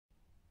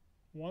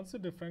Once the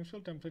differential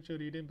temperature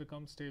reading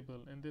becomes stable,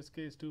 in this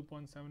case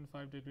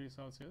 2.75 degrees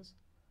Celsius,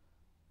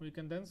 we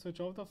can then switch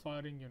off the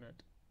firing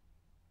unit.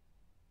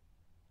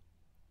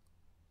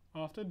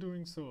 After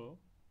doing so,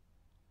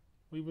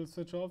 we will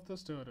switch off the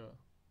stirrer.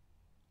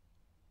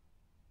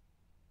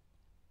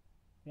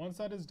 Once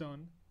that is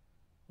done,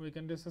 we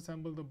can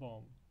disassemble the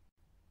bomb.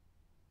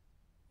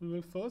 We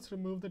will first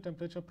remove the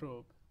temperature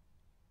probe.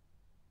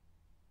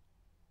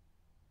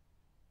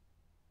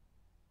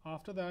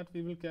 After that,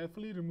 we will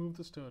carefully remove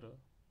the stirrer.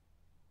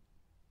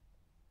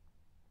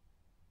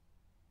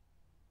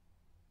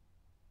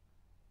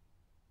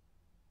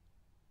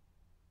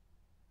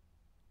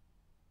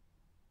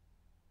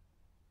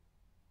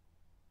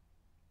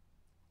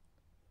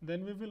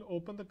 Then we will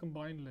open the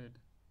combined lid.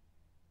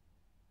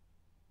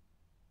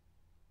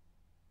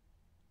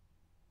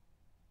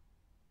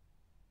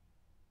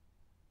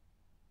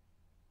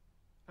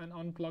 And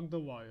unplug the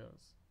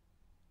wires.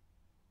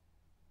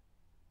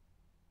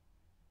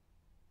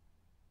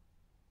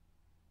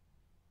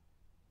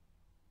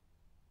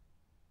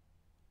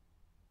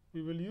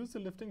 We will use the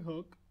lifting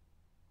hook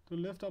to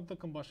lift up the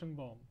combustion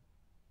bomb.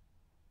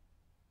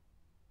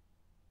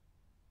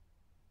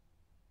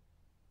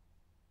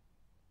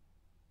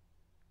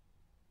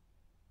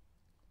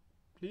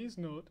 Please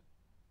note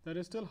there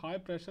is still high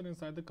pressure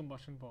inside the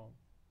combustion bomb,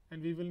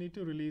 and we will need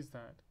to release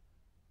that.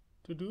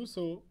 To do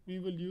so, we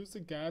will use the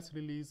gas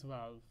release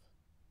valve.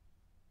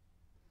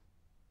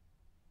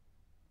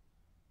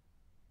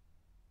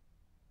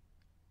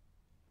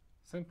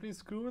 Simply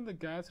screw in the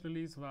gas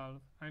release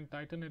valve and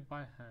tighten it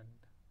by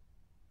hand.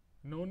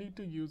 No need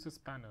to use a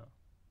spanner.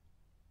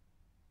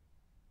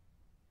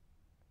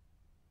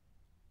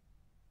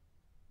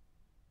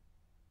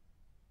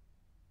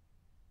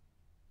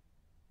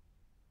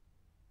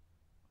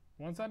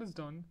 Once that is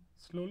done,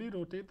 slowly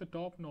rotate the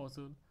top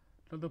nozzle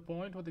to the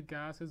point where the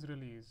gas is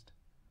released.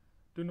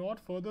 Do not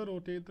further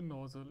rotate the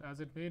nozzle as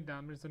it may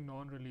damage the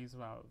non-release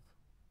valve.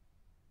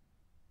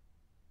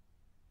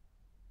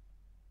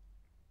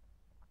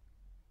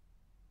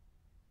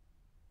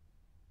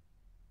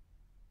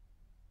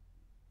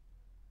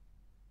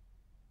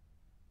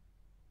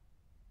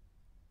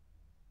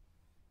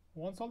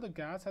 Once all the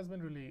gas has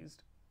been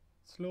released,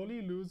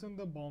 slowly loosen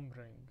the bomb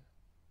ring.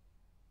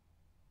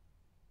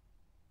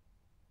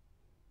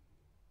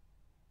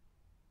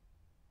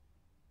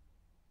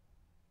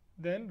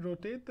 Then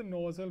rotate the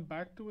nozzle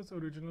back to its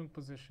original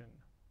position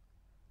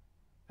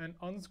and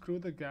unscrew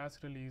the gas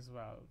release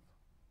valve.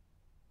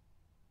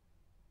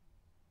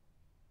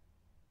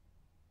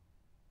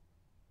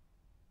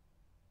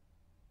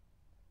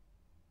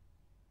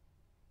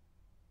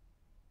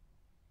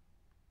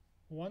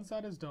 Once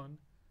that is done,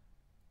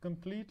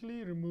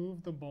 completely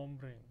remove the bomb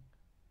ring.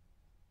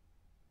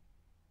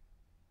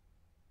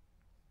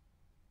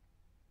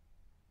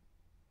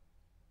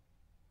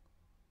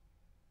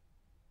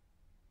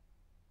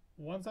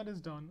 Once that is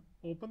done,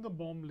 open the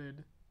bomb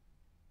lid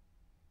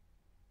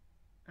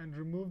and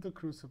remove the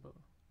crucible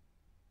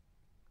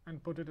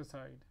and put it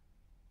aside.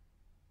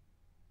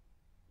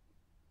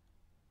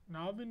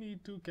 Now we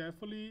need to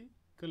carefully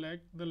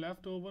collect the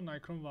leftover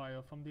nichrome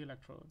wire from the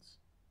electrodes.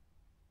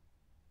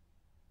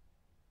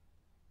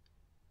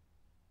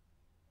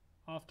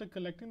 After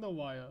collecting the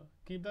wire,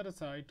 keep that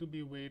aside to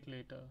be weighed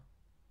later.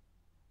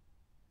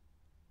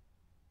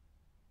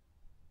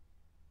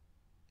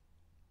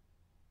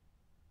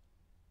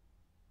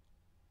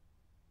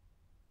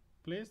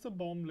 Place the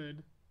bomb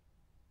lid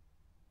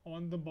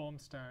on the bomb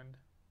stand,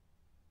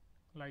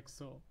 like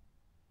so.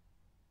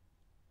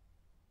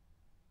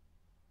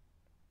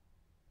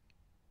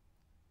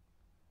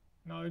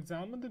 Now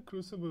examine the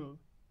crucible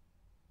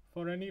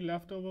for any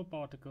leftover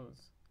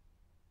particles.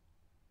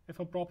 If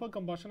a proper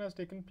combustion has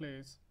taken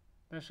place,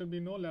 there should be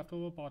no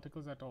leftover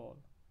particles at all.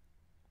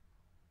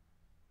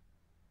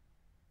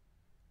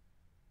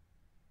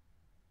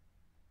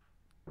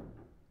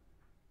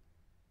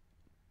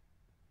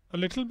 A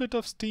little bit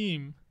of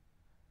steam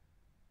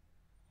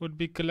would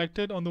be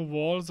collected on the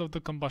walls of the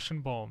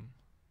combustion bomb.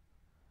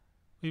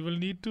 We will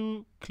need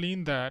to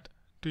clean that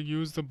to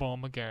use the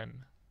bomb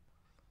again.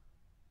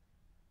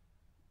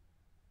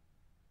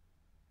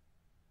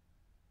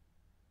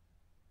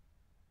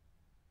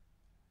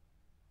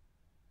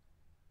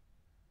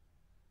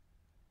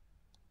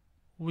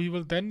 We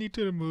will then need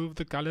to remove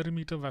the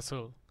calorimeter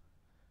vessel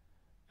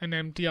and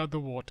empty out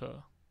the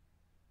water.